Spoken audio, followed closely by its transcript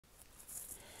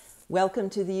Welcome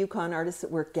to the Yukon Artists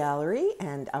at Work Gallery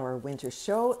and our winter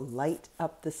show, Light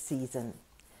Up the Season.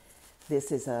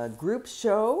 This is a group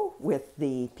show with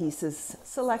the pieces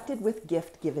selected with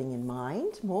gift giving in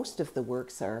mind. Most of the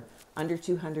works are under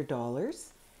 $200,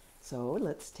 so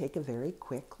let's take a very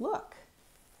quick look.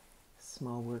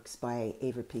 Small works by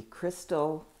Ava P.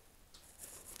 Crystal.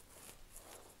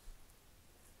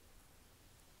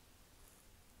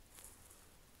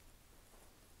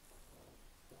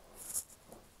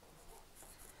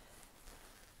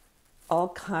 All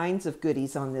kinds of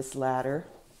goodies on this ladder.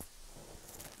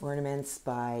 Ornaments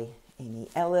by Amy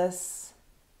Ellis,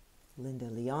 Linda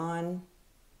Leon,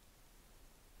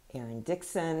 Erin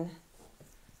Dixon.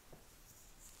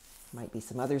 Might be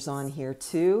some others on here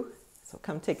too, so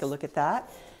come take a look at that.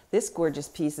 This gorgeous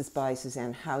piece is by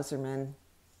Suzanne Hauserman.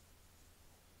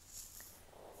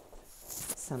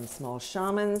 Some Small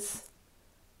Shamans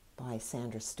by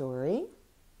Sandra Story.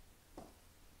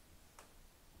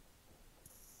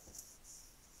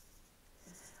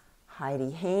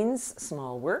 Heidi Haynes,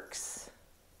 Small Works.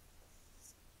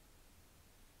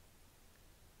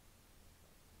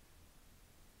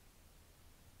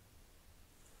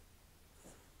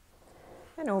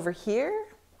 And over here,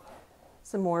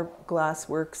 some more glass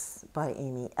works by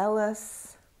Amy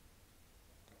Ellis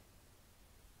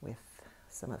with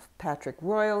some of Patrick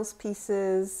Royal's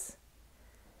pieces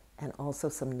and also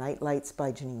some night lights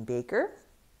by Janine Baker.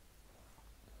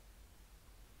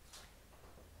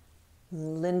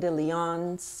 Linda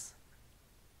Leon's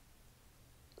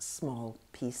small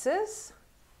pieces.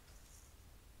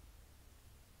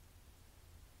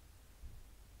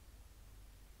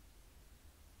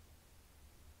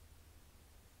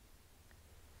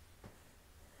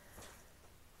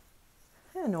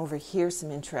 And over here,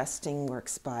 some interesting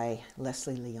works by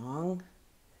Leslie Leong,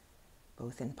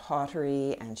 both in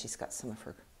pottery, and she's got some of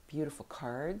her beautiful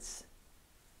cards.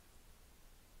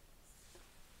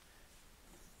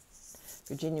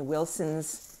 Virginia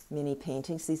Wilson's mini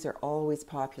paintings. These are always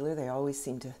popular. They always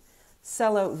seem to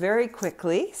sell out very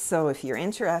quickly. So if you're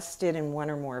interested in one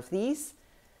or more of these,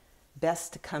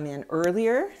 best to come in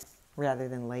earlier rather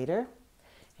than later.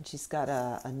 And she's got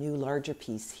a new larger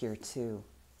piece here too.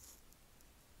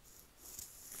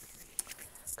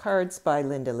 Cards by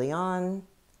Linda Leon,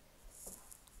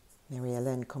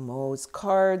 Marie-Hélène Comeau's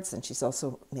cards, and she's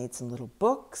also made some little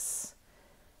books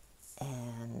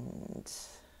and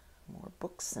more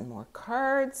books and more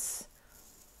cards.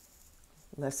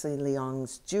 Leslie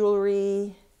Leong's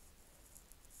jewelry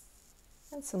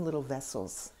and some little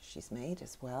vessels she's made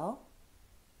as well.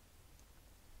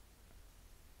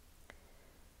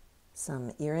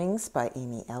 Some earrings by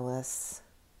Amy Ellis.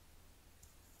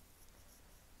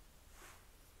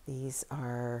 These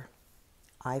are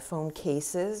iPhone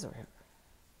cases or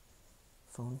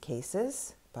phone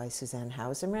cases by Suzanne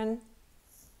Hauserman.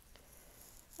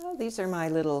 Well, these are my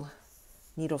little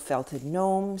needle felted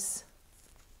gnomes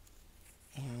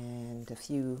and a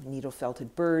few needle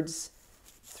felted birds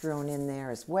thrown in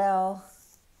there as well.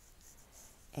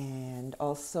 And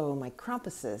also my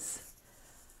krampuses.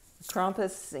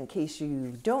 Krampus, in case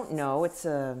you don't know, it's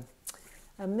a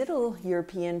Middle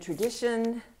European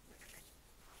tradition.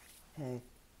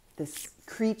 This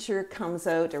creature comes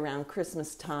out around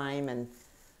Christmas time and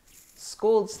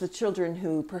scolds the children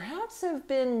who perhaps have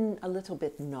been a little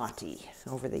bit naughty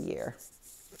over the year.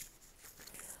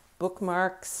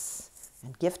 Bookmarks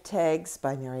and gift tags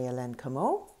by Marie-Hélène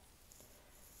Comeau.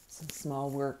 Some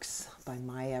small works by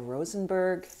Maya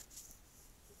Rosenberg.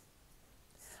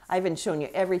 I haven't shown you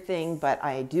everything, but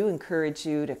I do encourage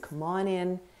you to come on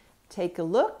in, take a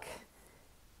look,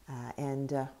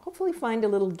 and hopefully find a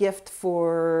little gift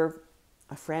for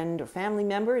a friend or family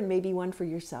member and maybe one for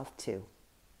yourself too.